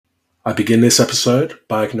I begin this episode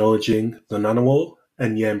by acknowledging the Ngunnawal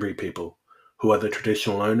and Yambri people, who are the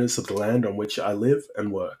traditional owners of the land on which I live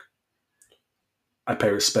and work. I pay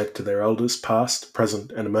respect to their elders past,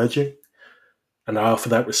 present and emerging, and I offer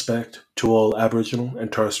that respect to all Aboriginal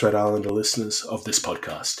and Torres Strait Islander listeners of this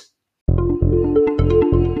podcast.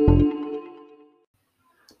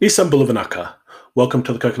 Nisam Bulavanaka. Welcome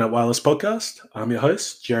to the Coconut Wireless Podcast. I'm your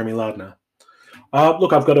host, Jeremy Lardner.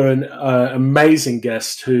 Look, I've got an amazing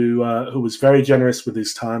guest who was very generous with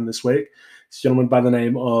his time this week. It's a gentleman by the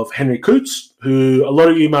name of Henry Coutts, who a lot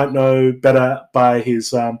of you might know better by his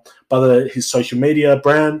social media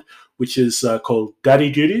brand, which is called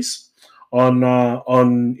Daddy Duties on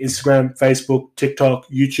Instagram, Facebook, TikTok,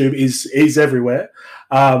 YouTube. He's everywhere.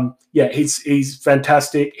 He's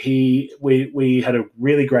fantastic. We had a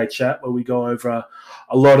really great chat where we go over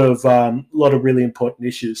a lot of really important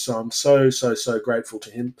issues. So I'm so grateful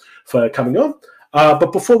to him for coming on.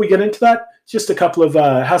 But before we get into that, just a couple of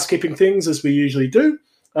housekeeping things as we usually do.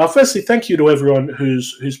 Firstly, thank you to everyone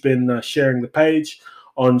who's been sharing the page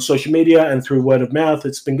on social media and through word of mouth.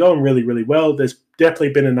 It's been going really, really well. There's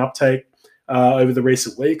definitely been an uptake over the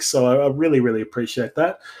recent weeks, so I really, really appreciate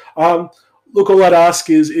that. Look, all I'd ask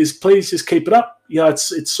is please just keep it up.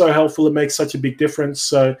 It's so helpful. It makes such a big difference.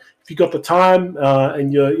 So if you've got the time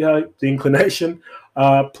and the inclination,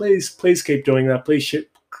 please keep doing that. Please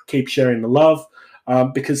keep sharing the love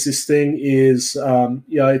because this thing is,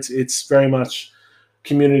 it's very much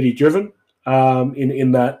community driven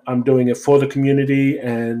in that I'm doing it for the community,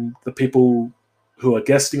 and the people who are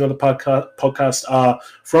guesting on the podcast are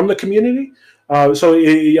from the community. So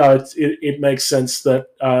it makes sense that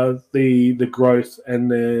the growth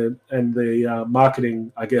and the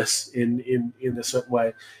marketing, I guess, in a certain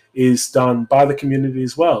way, is done by the community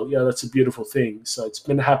as well. Yeah, that's a beautiful thing. So it's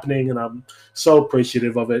been happening, and I'm so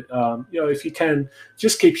appreciative of it. If you can,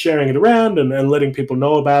 just keep sharing it around and letting people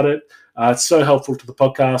know about it. It's so helpful to the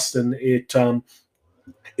podcast, and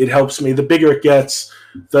it helps me. The bigger it gets,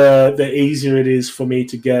 the easier it is for me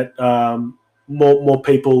to get more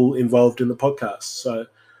people involved in the podcast. So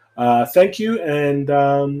thank you, and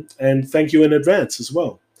thank you in advance as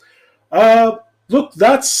well. Look,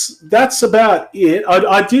 that's about it.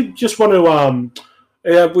 I did just want to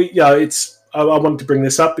I wanted to bring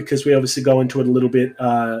this up because we obviously go into it a little bit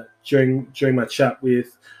during my chat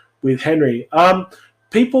with Henry.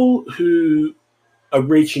 People who are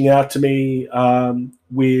reaching out to me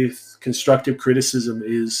with constructive criticism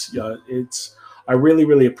I really,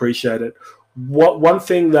 really appreciate it. One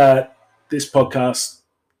thing that this podcast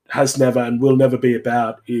has never and will never be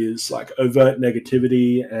about is like overt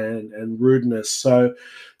negativity and rudeness. So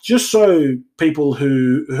just so people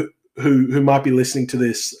who might be listening to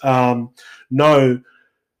this know,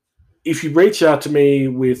 if you reach out to me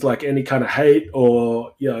with like any kind of hate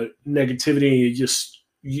or negativity,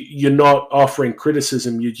 you're not offering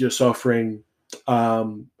criticism, you're just offering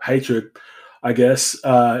hatred, I guess.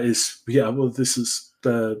 This is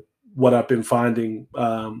what I've been finding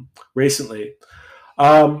recently.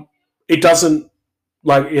 It doesn't,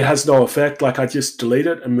 it has no effect. Like, I just delete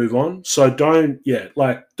it and move on. So don't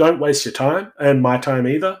waste your time and my time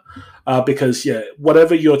either, because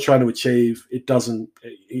whatever you're trying to achieve,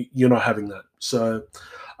 you're not having that. So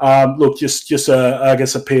look, just I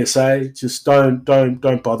guess a PSA. Just don't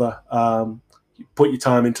bother. Put your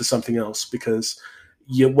time into something else, because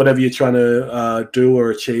whatever you're trying to do or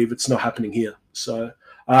achieve, it's not happening here. So.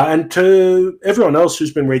 And to everyone else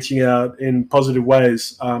who's been reaching out in positive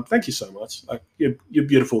ways, thank you so much. Like, you're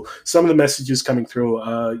beautiful. Some of the messages coming through,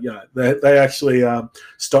 they actually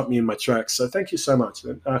stopped me in my tracks. So thank you so much.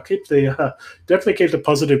 And definitely keep the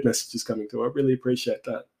positive messages coming through. I really appreciate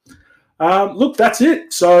that. Look, that's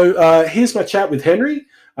it. So here's my chat with Henry.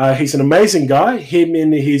 He's an amazing guy. Him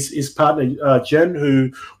and his partner, Jen, who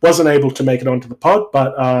wasn't able to make it onto the pod,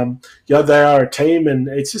 but they are a team, and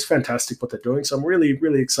it's just fantastic what they're doing. So I'm really,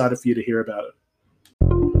 really excited for you to hear about it.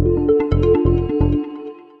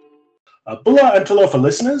 Bula and Talofa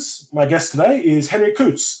listeners, my guest today is Henry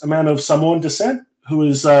Coutts, a man of Samoan descent who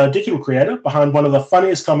is a digital creator behind one of the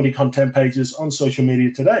funniest comedy content pages on social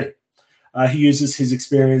media today. He uses his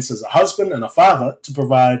experience as a husband and a father to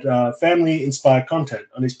provide family-inspired content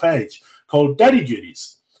on his page called Daddy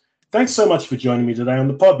Duties. Thanks so much for joining me today on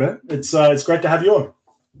the pod, man. It's great to have you on.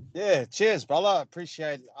 Yeah, cheers, brother. I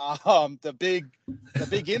appreciate the big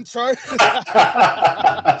intro.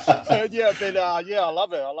 I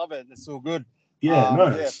love it. It's all good. Yeah,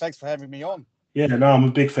 nice. Yeah, thanks for having me on. Yeah, no, I'm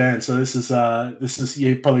a big fan. So this is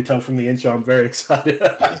you probably tell from the intro, I'm very excited.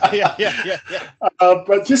 Yeah.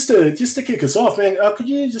 But just to kick us off, man, could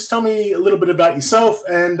you just tell me a little bit about yourself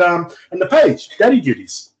and the page, Daddy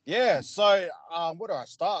Duties? Yeah. So, where do I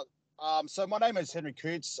start? So my name is Henry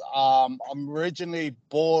Coutts. I'm originally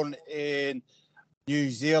born in New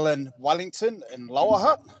Zealand, Wellington, in Lower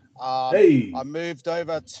Hutt. I Hey, moved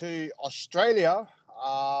over to Australia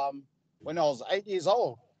when I was 8 years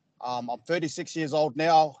old. I'm 36 years old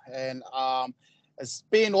now, and it's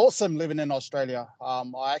been awesome living in Australia.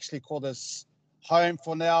 I actually call this home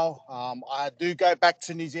for now. I do go back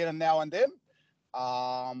to New Zealand now and then.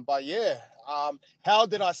 But yeah, how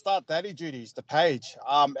did I start Daddy Duties, the page?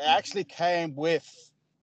 It actually came with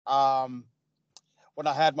um, when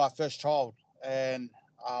I had my first child, and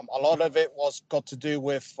a lot of it was got to do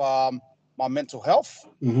with my mental health.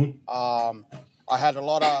 hmm I had a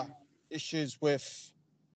lot of issues with,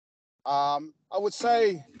 I would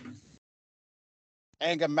say,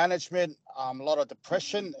 anger management, a lot of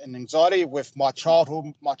depression and anxiety with my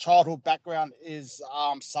childhood. My childhood background is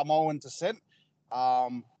Samoan descent.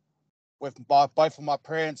 Um, with both of my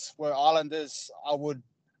parents were islanders, I would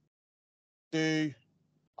do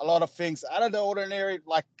a lot of things out of the ordinary,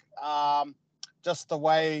 like just the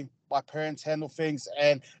way my parents handle things.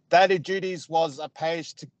 And Daddy Duties was a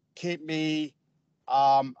page to keep me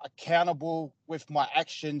accountable with my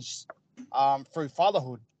actions through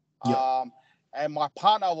fatherhood. yeah, And my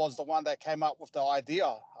partner was the one that came up with the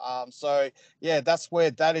idea. So, yeah, that's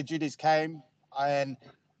where Daddy Duties came. And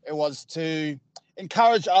it was to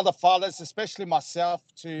encourage other fathers, especially myself,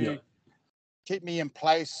 yeah. to keep me in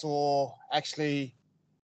place or actually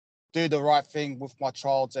do the right thing with my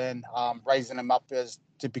child and raising them up as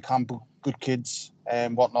to become good kids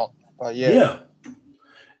and whatnot. But yeah, Yeah,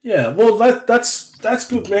 yeah. Well, that's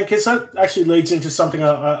good, man. Because that actually leads into something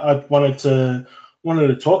I wanted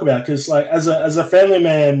to talk about. Because like as a family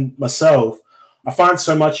man myself, I find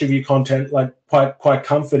so much of your content like quite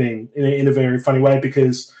comforting in a very funny way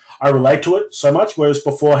because I relate to it so much. Whereas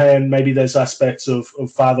beforehand, maybe there's aspects of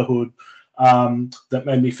fatherhood that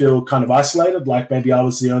made me feel kind of isolated, like maybe I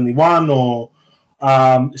was the only one, or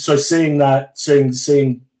so seeing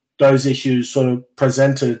those issues sort of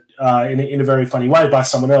presented in a very funny way by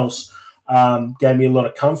someone else gave me a lot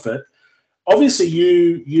of comfort. Obviously,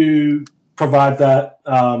 you provide that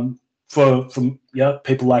for yeah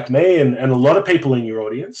people like me and a lot of people in your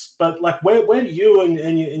audience. But like, where do you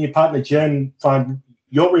and your partner Jen find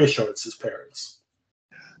your reassurance as parents?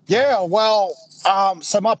 yeah. Well,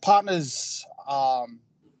 so my partner's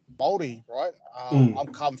Maori, right? Mm, I'm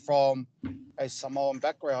come from a Samoan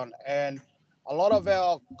background, and a lot of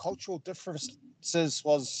our cultural differences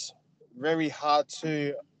was very hard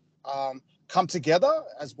to come together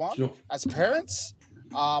as one, sure. as parents.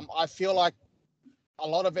 I feel like a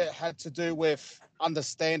lot of it had to do with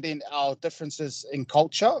understanding our differences in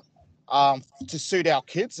culture to suit our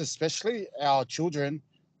kids, especially our children.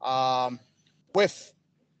 Um, with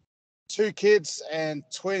two kids and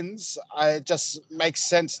twins, it just makes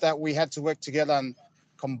sense that we had to work together and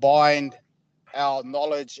combine our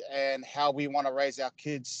knowledge and how we want to raise our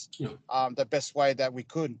kids Yeah. the best way that we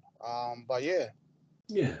could. But yeah,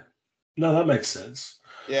 Yeah. No, that makes sense.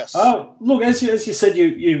 yes. Look, as you said,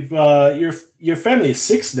 your family is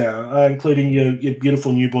six now, including your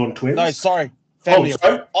beautiful newborn No, twins. sorry. Oh, Family of,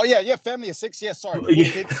 sorry. oh yeah, family of six. Yeah, sorry. Four Yeah,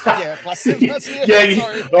 kids. Yeah, plus, plus yeah. yeah,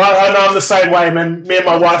 sorry. I know I'm the same way, man. Me and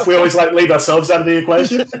my wife, we always like leave ourselves out of the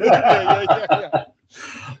equation. Yeah.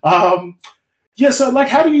 um, yeah. So, like,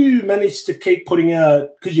 how do you manage to keep putting out?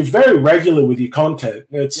 Because you're very regular with your content.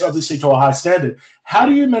 It's Yes. obviously to a high standard. How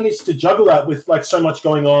do you manage to juggle that with like so much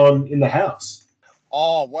going on in the house?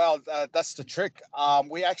 Oh, well, that's the trick.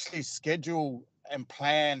 We actually schedule and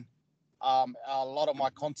plan a lot of my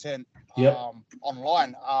content Yep.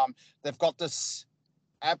 online. They've got this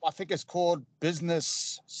app, I think it's called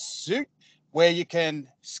Business Suit, where you can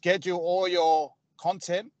schedule all your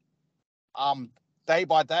content um, day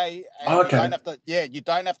by day, and you don't Okay. have to. Yeah, you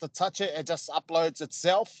don't have to touch it. It just uploads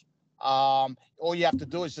itself. All you have to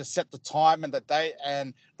do is just set the time and the date,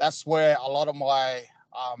 and that's where a lot of my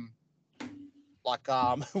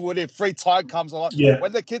when the free time comes along. Yeah.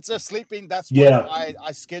 When the kids are sleeping, that's when Yeah.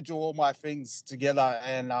 I schedule all my things together.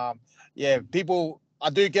 And yeah, people, I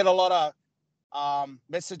do get a lot of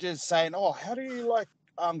messages saying, "Oh, how do you like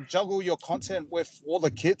juggle your content with all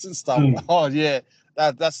the kids and stuff?" Mm. Oh yeah,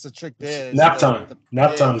 that's the trick there. Is Nap time. the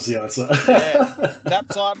Nap yeah time's the answer. yeah nap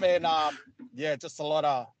time and yeah, just a lot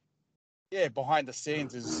of behind the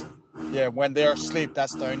scenes is when they're asleep,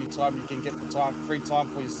 that's the only time you can get the free time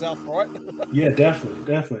for yourself, right? Yeah, definitely,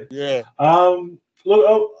 definitely. Yeah.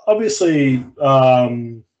 Look, obviously,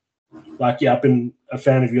 like yeah, I've been a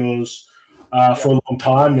fan of yours for Yep. a long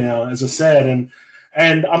time now, as I said,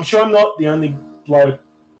 and I'm sure I'm not the only bloke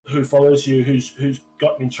who follows you who's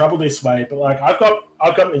gotten in trouble this way. But like,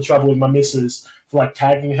 I've gotten in trouble with my missus for like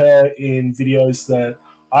tagging her in videos that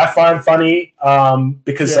I find funny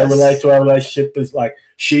because they relate to our relationship. Is like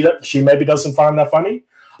she maybe doesn't find that funny.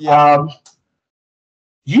 Yeah.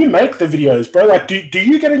 You make the videos, bro. Like, do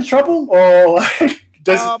you get in trouble, or like,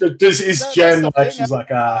 is Jen like thing, she's like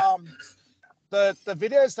the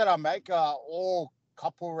videos that I make are all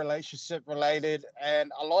couple relationship related,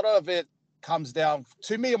 and a lot of it comes down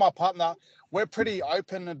to me and my partner. We're pretty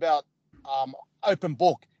open about open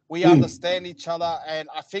book. We understand each other, and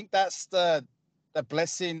I think that's the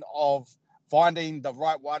blessing of finding the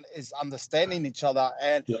right one is understanding each other.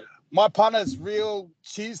 And my partner's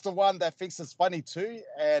she's the one that thinks it's funny too,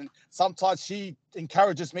 and sometimes she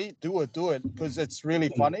encourages me, do it because it's really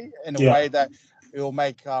funny in a way that it will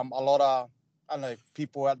make a lot of, I don't know,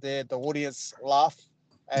 people out there, the audience, laugh.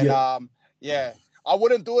 And I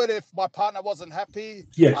wouldn't do it if my partner wasn't happy.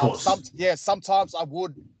 Of course. Sometimes I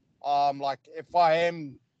would, like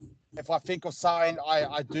if I think of something,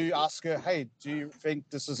 I do ask her, hey, do you think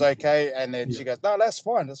this is okay? And then she goes, no, that's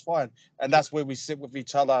fine. And that's where we sit with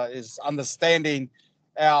each other, is understanding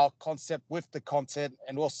our concept with the content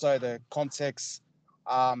and also the context,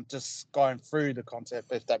 just going through the content,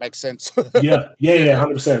 if that makes sense.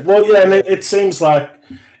 100%. Well, and it seems like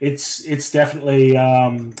it's definitely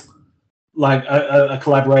like a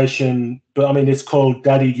collaboration, but I mean, it's called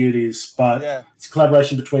Daddy Duties, but it's a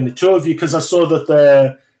collaboration between the two of you, because I saw that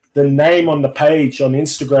the name on the page on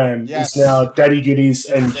Instagram is now Daddy Duties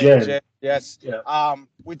and Jen. Yes. Yeah.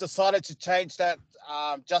 We decided to change that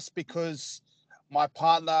just because my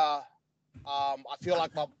partner, I feel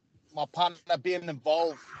like my partner being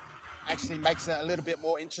involved actually makes it a little bit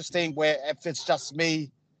more interesting, where if it's just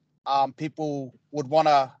me, people would want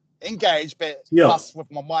to engage, but plus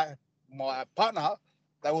with my partner,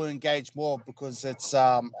 they will engage more, because it's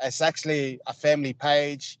actually a family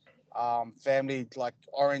page, family like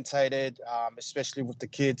orientated, especially with the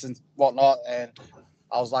kids and whatnot. And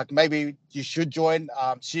I was like, maybe you should join.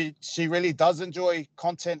 She really does enjoy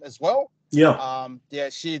content as well.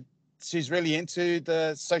 She's really into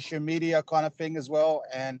the social media kind of thing as well.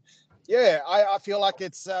 And I feel like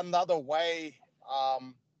it's another way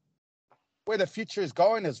where the future is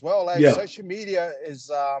going as well. Social media is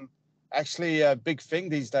actually a big thing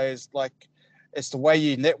these days. Like, it's the way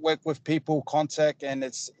you network with people, contact, and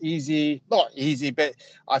it's not easy, but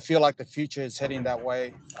I feel like the future is heading that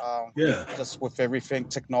way. Just with everything,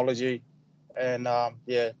 technology, and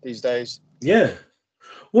these days. Yeah.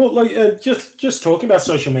 Well, like just talking about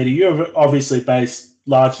social media, you're obviously based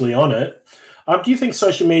largely on it. Do you think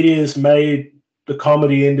social media has made the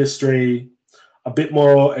comedy industry a bit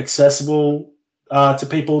more accessible to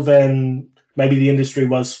people than maybe the industry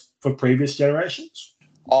was for previous generations?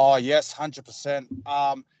 Oh, yes, 100%.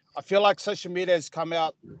 I feel like social media has come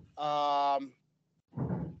out.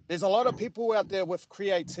 There's a lot of people out there with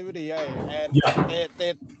creativity, and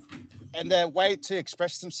their way to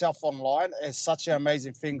express themselves online is such an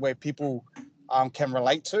amazing thing where people can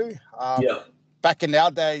relate to. Back in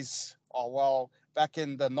our days, back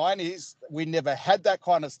in the 90s, we never had that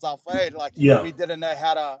kind of stuff. We didn't know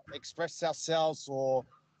how to express ourselves or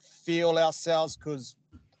feel ourselves, because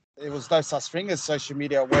there was no such thing as social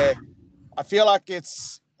media, where I feel like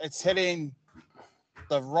it's heading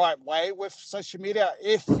the right way with social media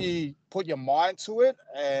if you put your mind to it.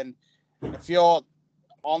 And if you're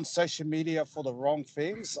on social media for the wrong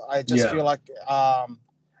things, I just feel like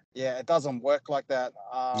it doesn't work like that.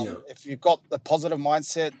 If you've got the positive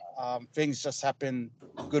mindset, things just happen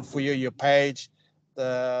good for you. Your page,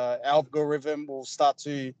 the algorithm will start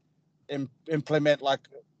to implement like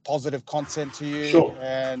positive content to you.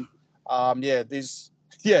 And no,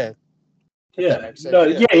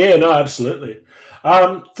 absolutely.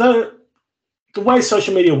 The way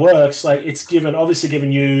social media works, like, it's obviously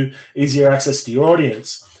given you easier access to your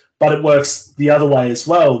audience, but it works the other way as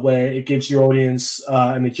well, where it gives your audience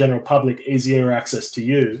and the general public easier access to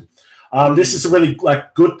you. This is a really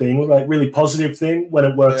good thing, like really positive thing when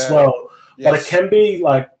it works well, but it can be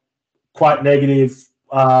like quite negative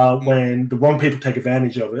when the wrong people take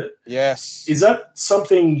advantage of it. Yes. Is that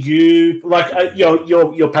something you like?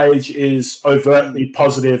 Your page is overtly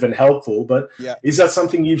positive and helpful, but is that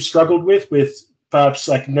something you've struggled with perhaps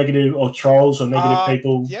like negative or trolls or negative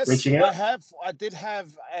people reaching out? I did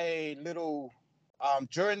have a little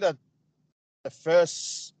during the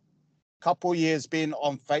first couple years being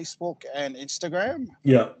on Facebook and Instagram.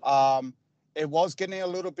 It was getting a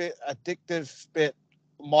little bit addictive, but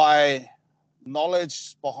my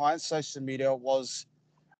knowledge behind social media was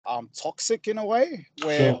toxic in a way,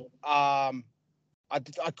 where I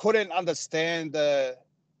couldn't understand the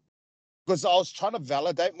because I was trying to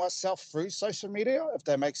validate myself through social media, if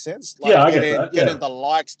that makes sense. Like Yeah, I get that. getting Yeah. the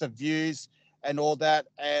likes, the views, and all that.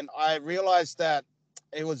 And I realized that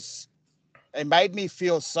it made me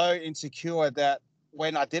feel so insecure that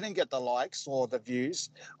when I didn't get the likes or the views,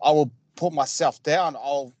 I will put myself down.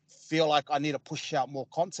 I'll feel like I need to push out more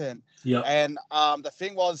content. Yeah. And the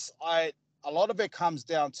thing was, a lot of it comes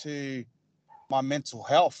down to my mental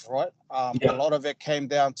health, right? A Yeah. lot of it came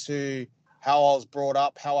down to how I was brought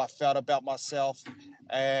up, how I felt about myself,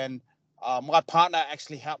 and my partner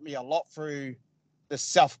actually helped me a lot through the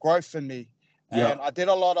self growth in me. Yeah. And I did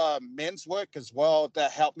a lot of men's work as well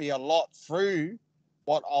that helped me a lot through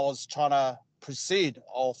what I was trying to proceed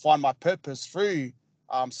or find my purpose through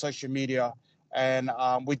social media. And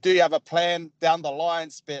we do have a plan down the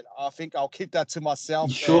lines, but I think I'll keep that to myself.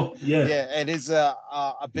 And Sure. Yeah. yeah, it is a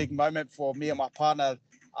big moment for me and my partner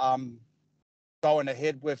um, going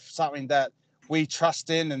ahead with something that we trust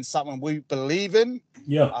in and something we believe in.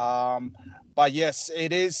 Yeah. But yes,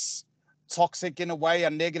 it is toxic in a way, a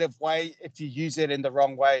negative way, if you use it in the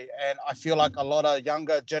wrong way. And I feel like a lot of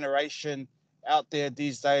younger generation out there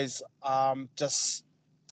these days just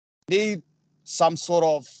need some sort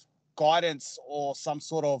of guidance or some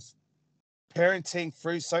sort of parenting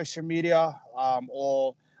through social media,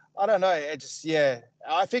 or I don't know. It just, yeah,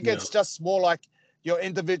 I think Yeah. it's just more like your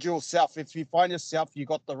individual self. If you find yourself, you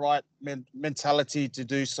got the right mentality to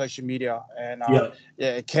do social media, and Yeah.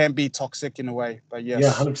 yeah, it can be toxic in a way, but Yeah,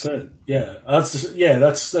 yes, 100%. Yeah,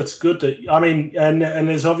 that's good. I mean, and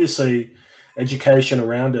there's obviously education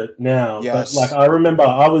around it now. But like, yes, I remember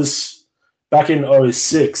I was back in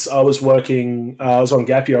 '06. I was working. I was on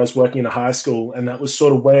gap year. I was working in a high school, and that was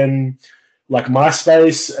sort of when like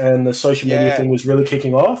MySpace and the social media yeah, thing was really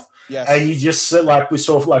kicking off. And you yes, just said like we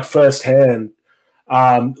saw like firsthand,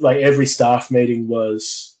 like every staff meeting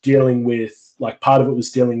was dealing with like part of it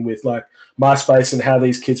was dealing with like MySpace and how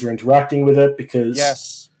these kids were interacting with it because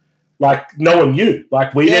yes, like no one knew.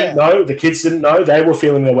 Like we didn't yeah, know, the kids didn't know, they were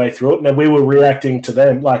feeling their way through it, and then we were reacting to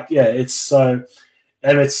them. Like, yeah, it's so,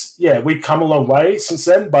 and it's yeah, we've come a long way since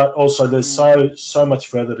then, but also there's mm, so much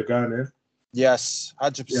further to go, man. yes,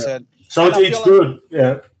 hundred Yeah. percent. So And I it's feel like, good.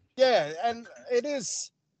 Yeah. yeah, and it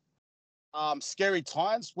is scary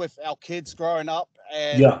times with our kids growing up,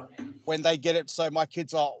 and Yeah. when they get it. So my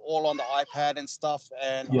kids are all on the iPad and stuff,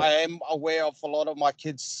 and Yeah. I am aware of a lot of my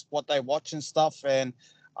kids what they watch and stuff, and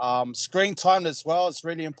screen time as well is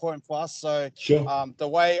really important for us. So Sure. the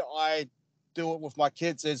way I do it with my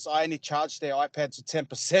kids is I only charge their iPad to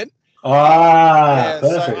 10%. Ah, Yeah,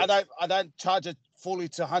 so perfect. I don't charge it fully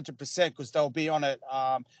to 100% because they'll be on it.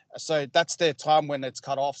 So that's their time when it's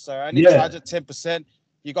cut off. So I only Yeah. charge it 10%.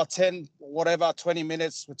 You got 10, whatever, 20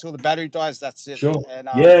 minutes until the battery dies. That's it. Sure. And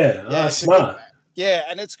Yeah. yeah, it's a good, Smart. yeah,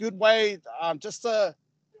 and it's a good way just to,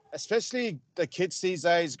 especially the kids these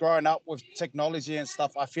days growing up with technology and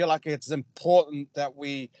stuff. I feel like it's important that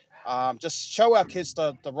we just show our kids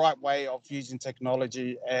the right way of using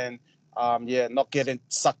technology, and yeah, not getting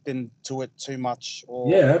sucked into it too much,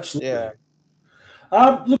 or Yeah, absolutely. yeah,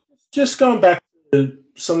 Look, just going back to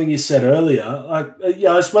something you said earlier, like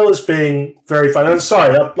yeah, as well as being very fun. And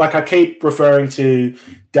sorry, like I keep referring to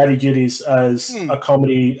Daddy Duties as mm, a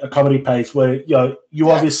comedy page where you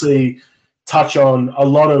yeah, obviously touch on a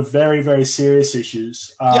lot of very very serious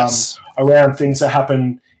issues yes, around things that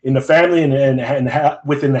happen in the family and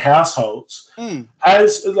within the households. mm,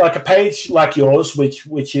 As like a page like yours,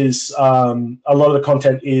 which is a lot of the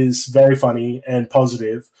content is very funny and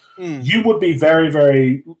positive, mm, you would be very,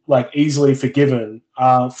 very like easily forgiven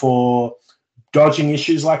for dodging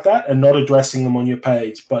issues like that and not addressing them on your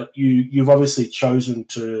page. But you've obviously chosen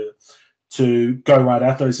to go right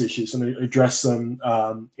at those issues and address them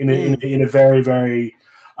mm, in a very, very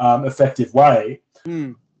effective way.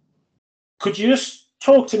 mm, Could you just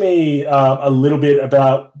talk to me a little bit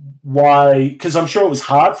about why? Because I'm sure it was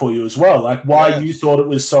hard for you as well. Like why you yes, thought it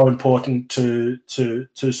was so important to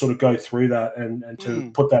sort of go through that and to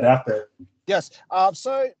mm, put that out there. yes.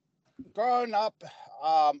 So growing up,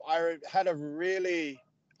 I had a really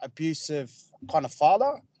abusive kind of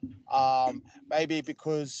father. Maybe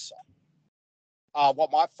because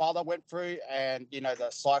what my father went through, and the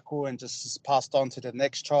cycle, and just passed on to the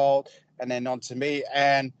next child, and then on to me.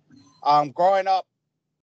 And growing up,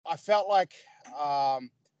 I felt like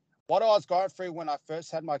what I was going through when I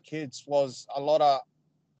first had my kids was a lot of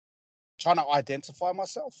trying to identify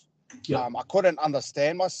myself. Yeah. I couldn't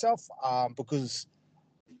understand myself because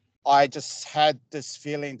I just had this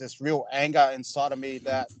feeling, this real anger inside of me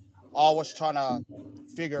that I was trying to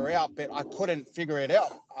figure out, but I couldn't figure it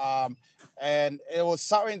out. And it was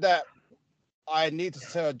something that I needed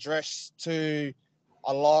to address to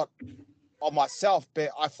a lot. of myself, but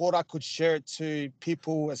I thought I could share it to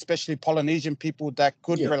people, especially Polynesian people that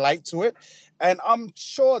could relate to it. And I'm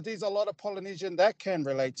sure there's a lot of Polynesian that can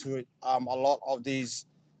relate to it. A lot of these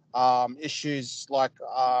issues like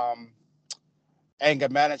anger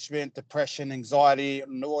management, depression, anxiety,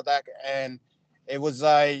 and all that. And it was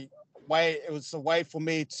a way for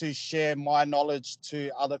me to share my knowledge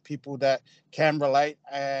to other people that can relate.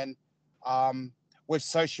 And with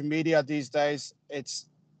social media these days, it's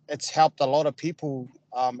helped a lot of people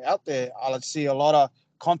out there. I see a lot of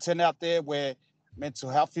content out there where mental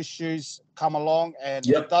health issues come along, and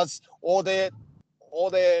it does all their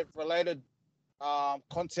related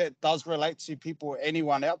content does relate to people,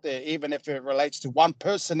 anyone out there. Even if it relates to one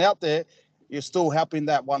person out there, you're still helping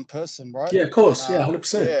that one person, right? Yeah, of course. Yeah,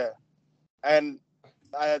 100%. Yeah, and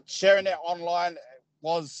sharing it online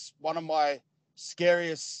was one of my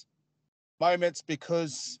scariest moments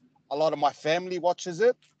because a lot of my family watches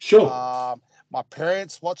it. Sure. My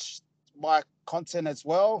parents watch my content as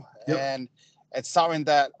well, and it's something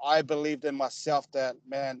that I believed in myself. That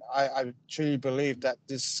man, I truly believe that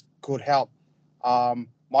this could help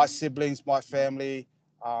my siblings, my family.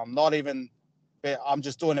 Not even, I'm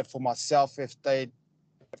just doing it for myself. If they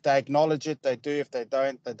acknowledge it, they do. If they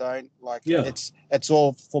don't, they don't. Like it's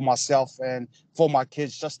all for myself and for my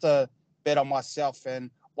kids, just to better myself. And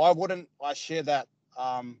why wouldn't I share that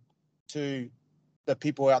to the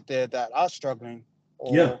people out there that are struggling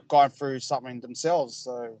or going through something themselves?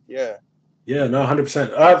 So yeah, no,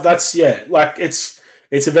 100%. That's like it's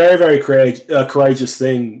a very, very courageous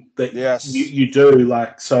thing that you do.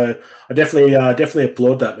 Like, so I definitely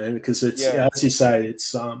applaud that, man, because it's as you say,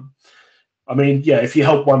 it's I mean, if you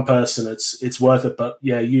help one person, it's worth it. But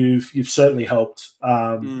you've certainly helped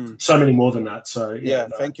so many more than that. So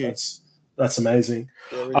thank you. That's amazing.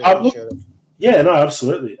 Yeah, really appreciate it. Yeah, no,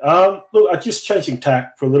 absolutely. Look, just changing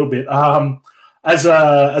tack for a little bit. As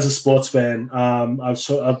a sports fan,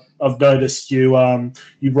 I've noticed you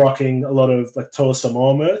rocking a lot of like Toa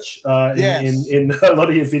Samoa merch in a lot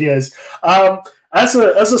of your videos. As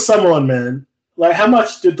a Samoan man, like, how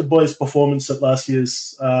much did the boys' performance at last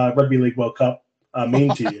year's Rugby League World Cup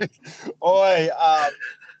mean to you?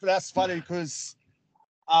 That's funny because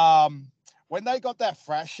when they got that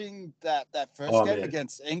thrashing that first game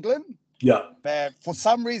against England, man, for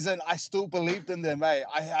some reason I still believed in them, mate.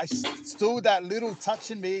 I still, that little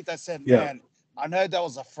touch in me that said, man, I know that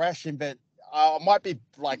was a thrashing, but I might be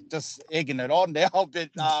like just egging it on now, but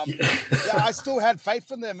I still had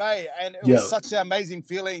faith in them, mate. And it was such an amazing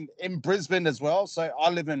feeling in Brisbane as well. So I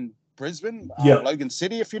live in Brisbane, Logan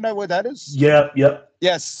City, if you know where that is.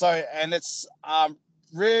 Yes. So, and it's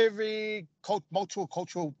very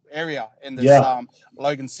multicultural area in this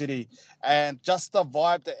Logan City, and just the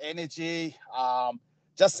vibe, the energy,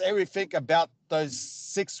 just everything about those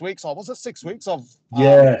 6 weeks. Or was it 6 weeks of?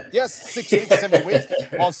 6 weeks, 7 weeks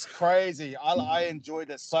was crazy. I enjoyed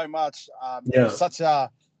it so much. It was such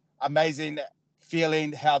a amazing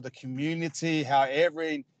feeling. How the community, how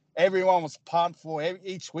everyone was pumped for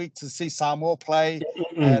each week to see Samoa play,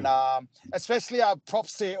 and especially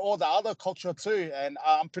props to all the other culture too. And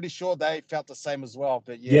I'm pretty sure they felt the same as well.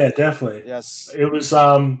 But definitely. Yes, it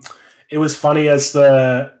was funny as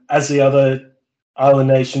the other island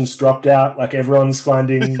nations dropped out. Like, everyone's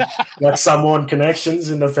finding like Samoan connections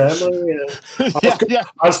in the family.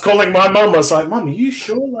 I was calling my mum. I was like, "Mum, are you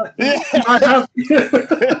sure? Like,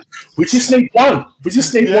 we just need one. We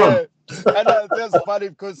just need one." And that's funny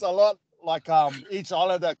because a lot, like each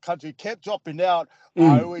island that country kept dropping out.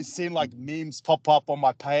 I always seen like memes pop up on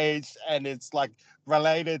my page, and it's like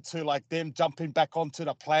related to like them jumping back onto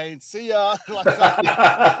the plane. See ya, like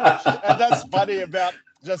that. And that's funny about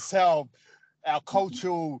just how our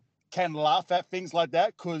culture can laugh at things like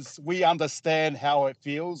that, because we understand how it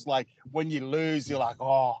feels. Like when you lose, you're like,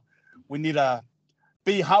 oh, we need to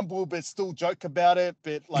be humble but still joke about it.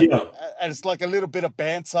 But like, and it's like a little bit of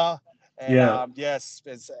banter. And yes,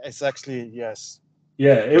 it's actually yes.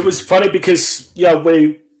 Yeah, it was funny because this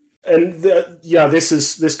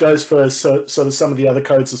goes for sort of some of the other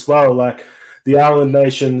codes as well. Like, the island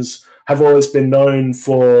nations have always been known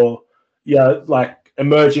for like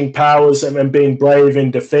emerging powers and being brave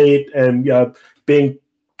in defeat and being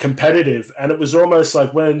competitive. And it was almost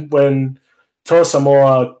like when Toa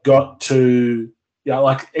Samoa got to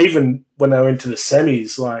like, even when they went to the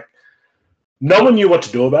semis, like, no one knew what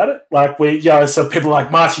to do about it. Like, so people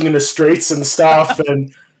like marching in the streets and stuff,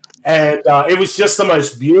 and it was just the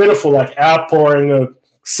most beautiful like outpouring of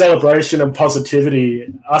celebration and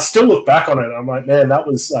positivity. I still look back on it. I'm like, man, that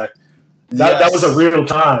was like that was a real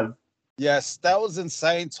time. Yes, that was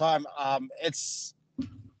insane time.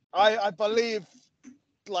 I believe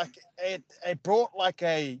like it brought like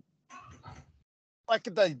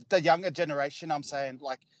the younger generation. I'm saying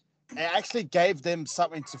like it actually gave them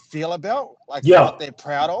something to feel about, like Yeah, what they're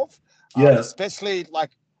proud of. yeah, Especially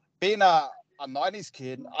like being a 90s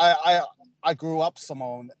kid. I grew up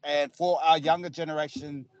Simone, and for our younger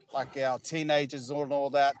generation, like our teenagers and all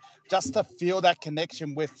that, just to feel that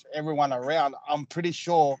connection with everyone around, I'm pretty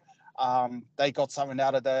sure they got something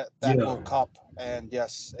out of that yeah, World Cup. And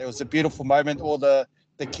yes, it was a beautiful moment. All the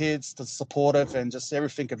kids, the supportive, and just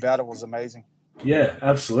everything about it was amazing. yeah,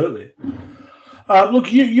 absolutely.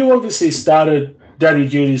 Look, you obviously started Daddy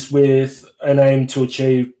Duties with an aim to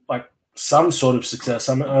achieve like some sort of success.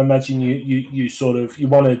 I imagine you sort of you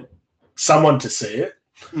wanted someone to see it,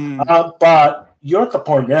 Mm. but you're at the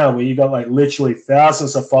point now where you got like literally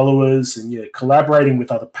thousands of followers and you're collaborating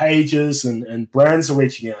with other pages and brands are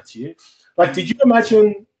reaching out to you. Like, did you Mm.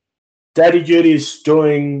 imagine Daddy Duties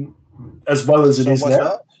doing as well as it So is what's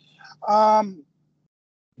now? that? Um,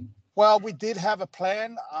 well, we did have a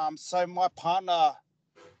plan. So my partner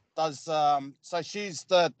does. So she's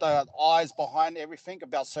the eyes behind everything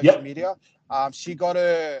about social Yep. media. She got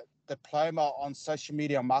a diploma on social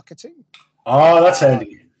media marketing. Oh, that's Uh,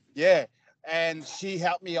 handy. yeah, and she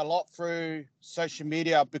helped me a lot through social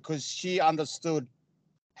media because she understood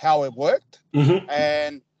how it worked, Hmm.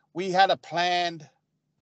 and we had a plan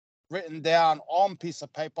written down on piece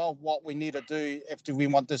of paper what we need to do if we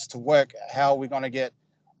want this to work, how we're going to get,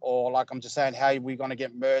 or like I'm just saying, how we're going to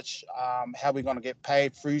get merch, how we're going to get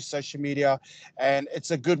paid through social media. And it's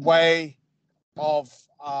a good way of,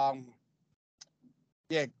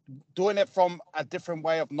 yeah, doing it from a different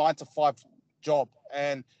way of 9 to 5 job.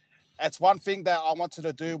 And that's one thing that I wanted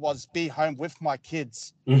to do was be home with my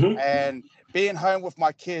kids. Hmm. And being home with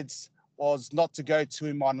my kids was not to go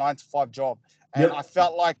to my 9 to 5 job. And I Yep.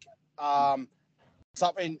 felt like, um,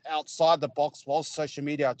 something outside the box was social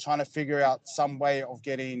media, trying to figure out some way of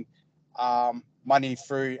getting money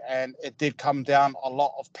through. And it did come down a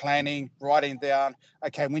lot of planning, writing down,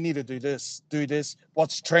 okay, we need to do this,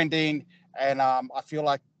 what's trending. And I feel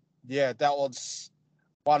like, yeah, that was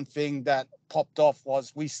one thing that popped off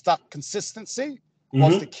was we stuck consistency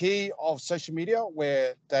was the Hmm. key of social media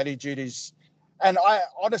where Daddy Duties. And I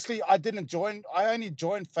honestly, I only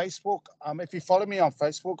joined Facebook. If you follow me on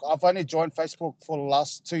Facebook, I've only joined Facebook for the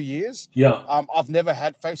last 2 years. Yeah. I've never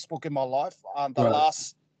had Facebook in my life. The Right.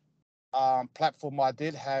 last platform I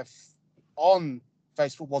did have on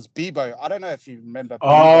Facebook was Bebo. I don't know if you remember Oh,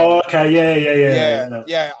 Bebo. okay. Yeah, yeah, Yeah, yeah,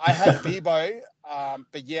 yeah, I yeah. had Bebo,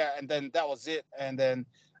 but yeah, and then that was it. And then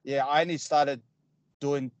yeah, I only started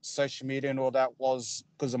doing social media and all that was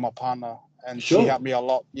because of my partner, and she Sure. helped me a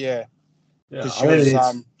lot. Yeah, Yeah. because I she mean, was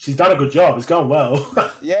it's she's done a good job. It's going well.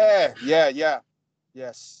 yeah,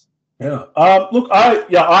 yes. Yeah. Look,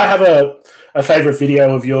 I have a favorite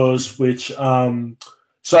video of yours, which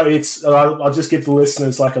so it's I'll just give the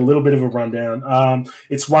listeners like a little bit of a rundown.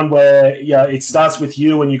 It's one where it starts with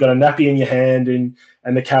you and you got a nappy in your hand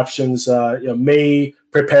and the captions me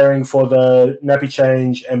preparing for the nappy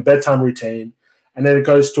change and bedtime routine, and then it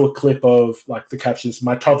goes to a clip of like the captions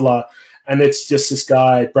my toddler, and it's just this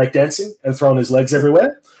guy breakdancing and throwing his legs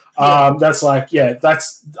everywhere. Yeah. That's like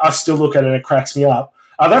that's I still look at it and it cracks me up.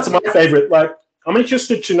 That's my favorite. Like, I'm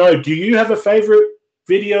interested to know. Do you have a favorite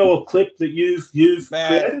video or clip that you've Man,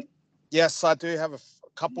 created? yes, I do have a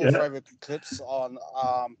couple of Yeah. favorite clips on.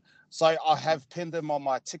 So I have pinned them on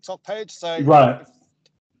my TikTok page. So Right.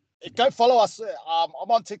 go follow us.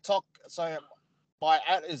 I'm on TikTok. So my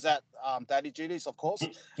ad is at Daddy Duties, of course.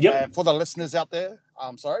 Yep. And for the listeners out there,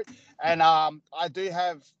 I'm sorry. And I do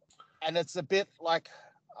have, and it's a bit like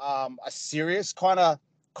a serious kind of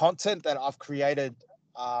content that I've created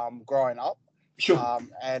growing up. Sure.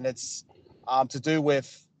 And it's to do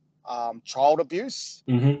with child abuse.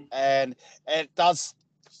 Mm-hmm. And it does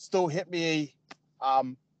still hit me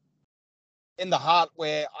um, in the heart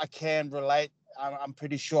where I can relate. I'm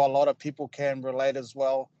pretty sure a lot of people can relate as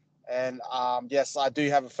well. And yes, I do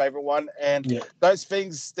have a favorite one. And Yeah. those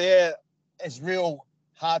things there is real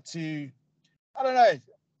hard to, I don't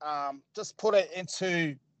know, just put it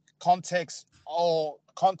into context or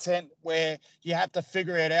content where you have to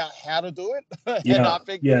figure it out how to do it. And Yeah. I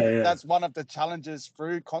think Yeah. Yeah. that's one of the challenges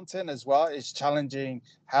through content as well is challenging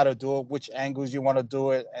how to do it, which angles you want to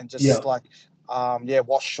do it, and Yeah. just like,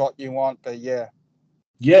 what shot you want. But yeah,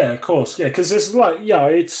 Yeah. Of course. Yeah. Because there's like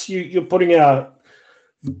it's you're putting out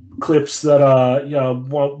clips that are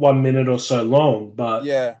 1 minute or so long, but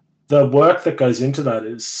yeah, the work that goes into that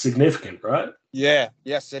is significant, right? yeah,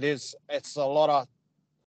 yes, it is. It's a lot of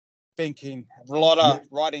thinking, a lot Yeah. of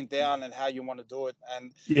writing down and how you want to do it.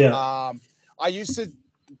 And Yeah. I used to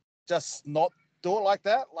just not do it like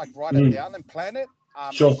that, like write it down and plan it.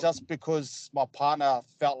 Sure. It's just because my partner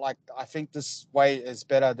felt like I think this way is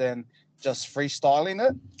better than just freestyling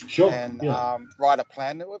it. Sure. And write a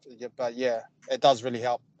plan with it. But yeah, it does really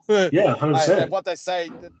help. Yeah, 100%. And what they say,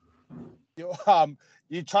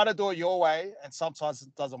 you try to do it your way, and sometimes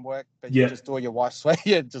it doesn't work, but you just do it your wife's way.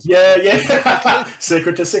 Secret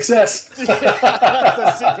to success. The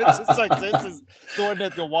secret to success is doing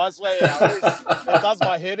it your wife's way. It does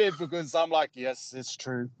my head in because I'm like, yes, it's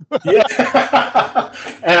true. Yeah,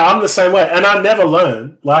 and I'm the same way, and I never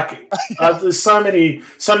learn. Like, there's so many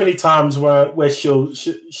times where she'll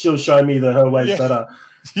show me that her way's better,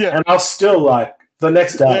 and I'll still like the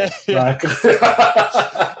next day. Like,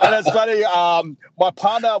 and it's funny. My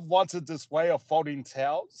partner wanted this way of folding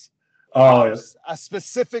towels. A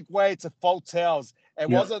specific way to fold towels. It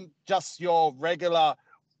wasn't just your regular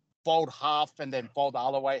fold half and then fold the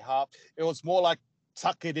other way half. It was more like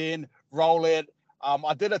tuck it in, roll it.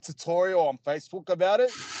 I did a tutorial on Facebook about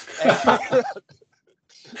it.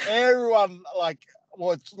 And everyone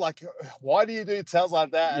was like, why do you do towels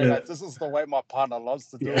like that? And this is the way my partner loves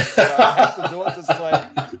to do it. So I have to do it this way.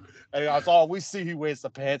 And I was, we see who wears the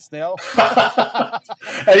pants now.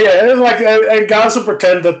 and guys will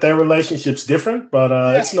pretend that their relationship's different, but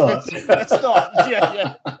it's not. It's not.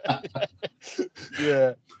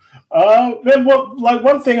 Yeah. Then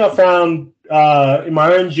one thing I found in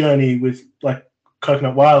my own journey with like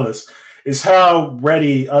Coconut Wireless is how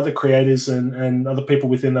ready other creators and other people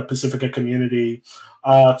within the Pacifica community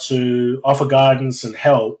are to offer guidance and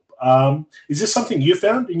help. Is this something you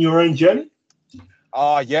found in your own journey?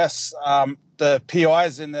 Yes. The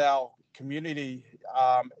PIs in our community,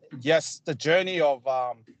 yes, the journey of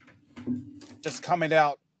just coming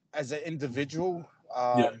out as an individual,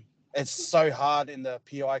 it's so hard in the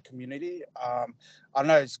PI community. I don't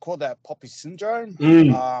know, it's called that poppy syndrome.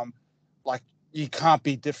 Like, you can't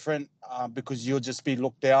be different because you'll just be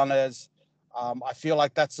looked down as. I feel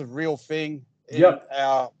like that's a real thing in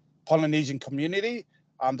our Polynesian community.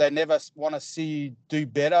 They never want to see you do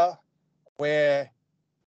better, where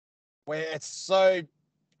it's so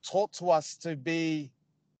taught to us to be,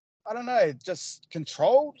 I don't know, just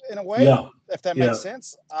controlled in a way, if that makes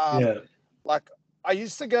sense. Like, I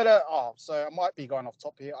used to go to, so I might be going off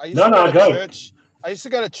top here. I used to go to church. I used to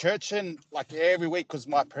go to church and like every week because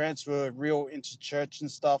my parents were real into church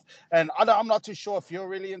and stuff. And I'm not too sure if you're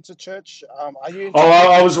really into church. Are you?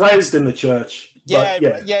 I was raised in the church.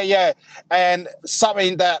 Yeah. And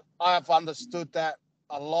something that I've understood that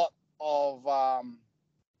a lot of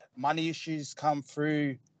money issues come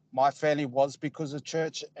through my family was because of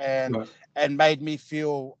church, and made me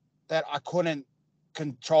feel that I couldn't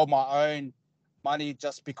control my own money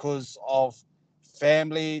just because of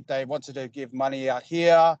family. They wanted to give money out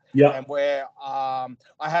here, and where I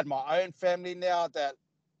had my own family now, that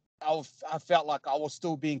I felt like I was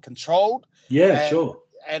still being controlled.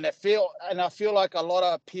 And I feel like a lot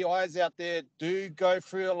of PIs out there do go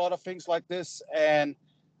through a lot of things like this, and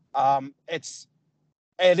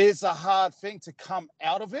it is a hard thing to come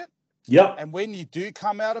out of it. And when you do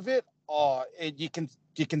come out of it, you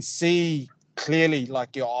can see clearly,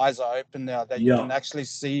 like your eyes are open now, that you can actually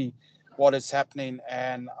see what is happening.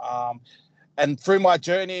 And through my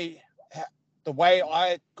journey, the way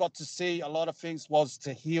I got to see a lot of things was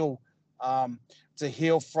to heal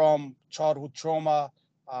from childhood trauma,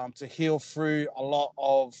 to heal through a lot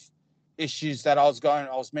of issues that I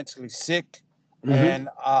was mentally sick. And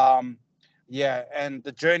and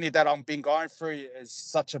the journey that I've been going through is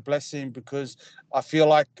such a blessing, because I feel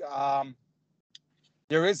like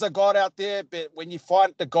there is a God out there, but when you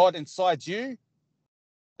find the God inside you,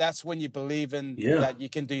 that's when you believe in that you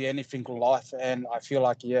can do anything in life. And I feel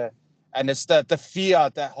like, and it's the fear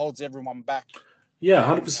that holds everyone back.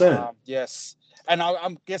 100%. Yes. And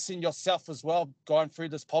I'm guessing yourself as well, going through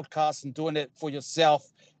this podcast and doing it for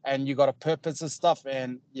yourself, and you got a purpose and stuff.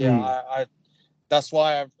 And I that's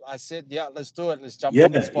why I said, let's do it. Let's jump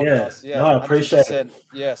on this podcast. No, I appreciate 100%. It.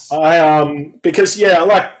 Yes. Because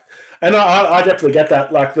I definitely get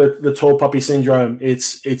that. Like the tall puppy syndrome,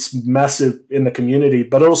 it's massive in the community,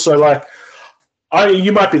 but also like,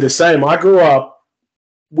 you might be the same. I grew up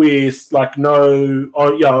with like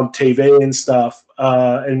on TV and stuff,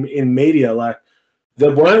 and in media, like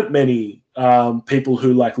there weren't many people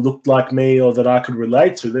who like looked like me or that I could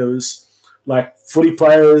relate to. There was like footy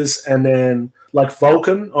players, and then like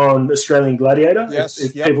Vulcan on Australian Gladiator.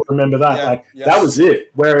 If people remember that, that was it.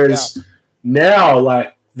 Whereas now,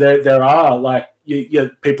 like there are like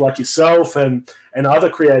people like yourself and other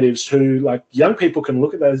creatives who, like, young people can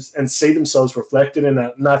look at those and see themselves reflected in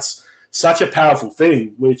that, and that's such a powerful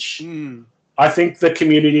thing. Which I think the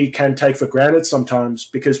community can take for granted sometimes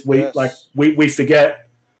because we forget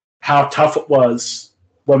how tough it was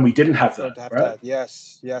when we didn't have that, right? That.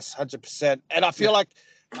 Yes, 100%. And I feel like,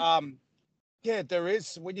 there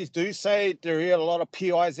is, when you do say there are a lot of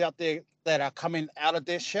PIs out there that are coming out of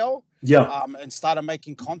their shell, and started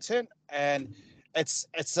making content, and it's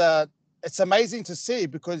amazing to see,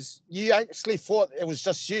 because you actually thought it was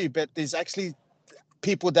just you, but there's actually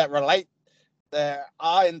people that relate, that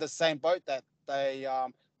are in the same boat, that they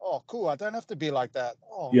oh, cool, I don't have to be like that.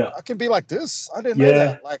 Oh, I can be like this. I didn't know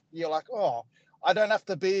that. Like, you're like, oh, I don't have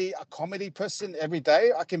to be a comedy person every day.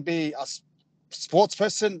 I can be a sports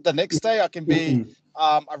person the next day. I can be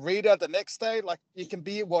a reader the next day. Like, you can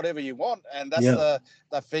be whatever you want, and that's the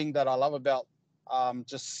thing that I love about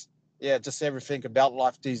just everything about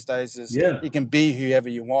life these days is you can be whoever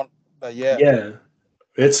you want. But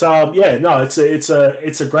it's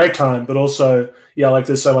it's a great time, but also like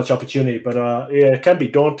there's so much opportunity, but it can be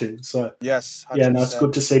daunting. So yes, 100%. No, it's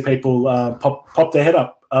good to see people pop their head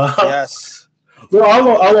up. Yes. Well,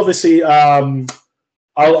 I'll obviously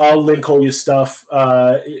I'll link all your stuff,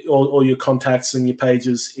 all your contacts and your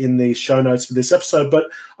pages in the show notes for this episode.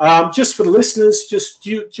 But just for the listeners, just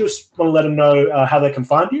want to let them know how they can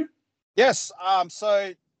find you. Yes.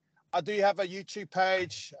 So I do have a YouTube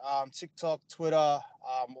page, TikTok, Twitter,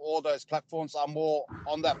 all those platforms. I'm more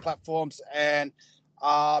on that platforms, and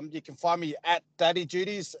you can find me at Daddy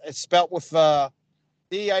Duties. It's spelled with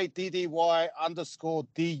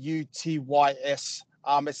DADDY_DUTYS.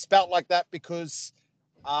 It's spelled like that because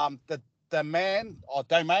the domain or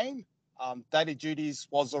domain, Daddy Duties,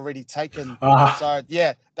 was already taken. So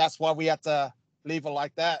that's why we had to leave it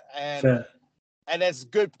like that. And Fair. And it's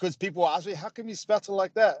good because people ask me, how can you spell it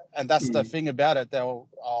like that? And that's the thing about it. They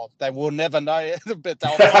will never know it, but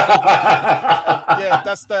they'll find it.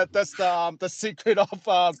 That's the secret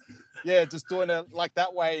of just doing it like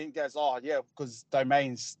that way. And goes, because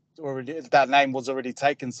domains already, that name was already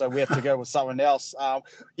taken, so we have to go with someone else.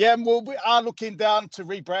 We are looking down to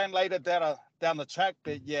rebrand later down the track,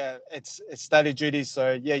 but it's Daddy Duty.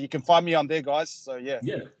 So you can find me on there, guys. So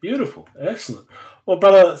beautiful, excellent. Well,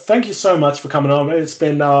 brother, thank you so much for coming on. It's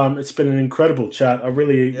been an incredible chat. I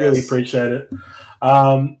really appreciate it.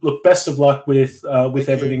 Look, best of luck with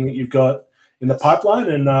everything that you've got in the pipeline,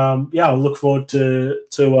 and I'll look forward to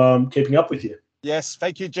keeping up with you. Yes,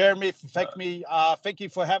 thank you, Jeremy. Thank you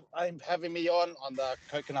for having me on the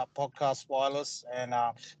Coconut Podcast Wireless, and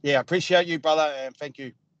appreciate you, brother, and thank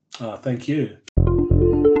you. Thank you.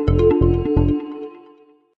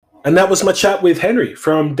 And that was my chat with Henry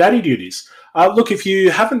from Daddy Duties. Look, if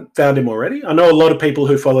you haven't found him already, I know a lot of people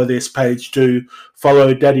who follow this page do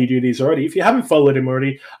follow Daddy Duties already. If you haven't followed him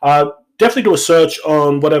already, definitely do a search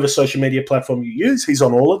on whatever social media platform you use. He's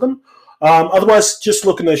on all of them. Otherwise, just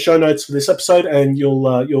look in the show notes for this episode, and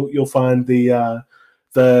you'll find the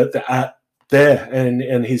app there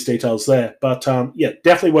and his details there. But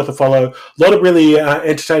definitely worth a follow. A lot of really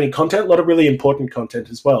entertaining content, a lot of really important content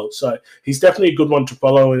as well. So he's definitely a good one to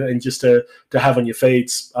follow and just to have on your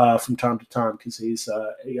feeds from time to time, because he's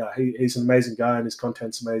an amazing guy and his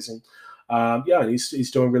content's amazing. And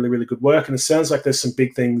he's doing really, really good work. And it sounds like there's some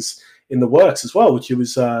big things in the works as well, which he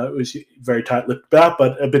was very tight-lipped about,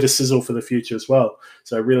 but a bit of sizzle for the future as well.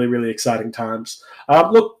 So really, really exciting times.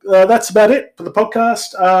 That's about it for the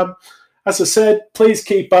podcast. As I said, please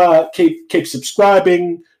keep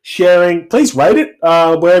subscribing, sharing. Please rate it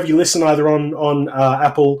wherever you listen, either on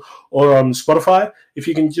Apple or on Spotify. If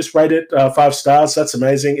you can just rate it 5 stars, that's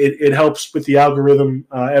amazing. It helps with the algorithm.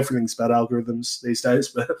 Everything's about algorithms these days,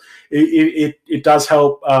 but it does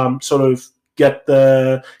help sort of get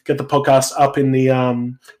the podcast up in the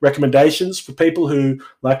recommendations for people who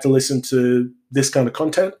like to listen to this kind of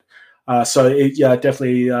content. So it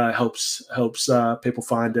definitely helps people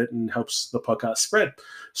find it and helps the podcast spread.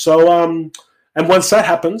 So and once that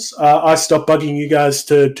happens, I stop bugging you guys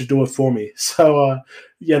to do it for me. So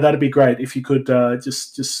that'd be great if you could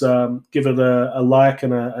just give it a like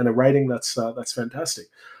and a rating. That's fantastic.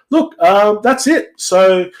 Look, that's it.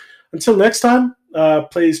 So until next time,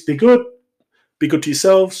 please be good to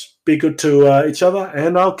yourselves, be good to each other,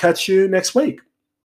 and I'll catch you next week.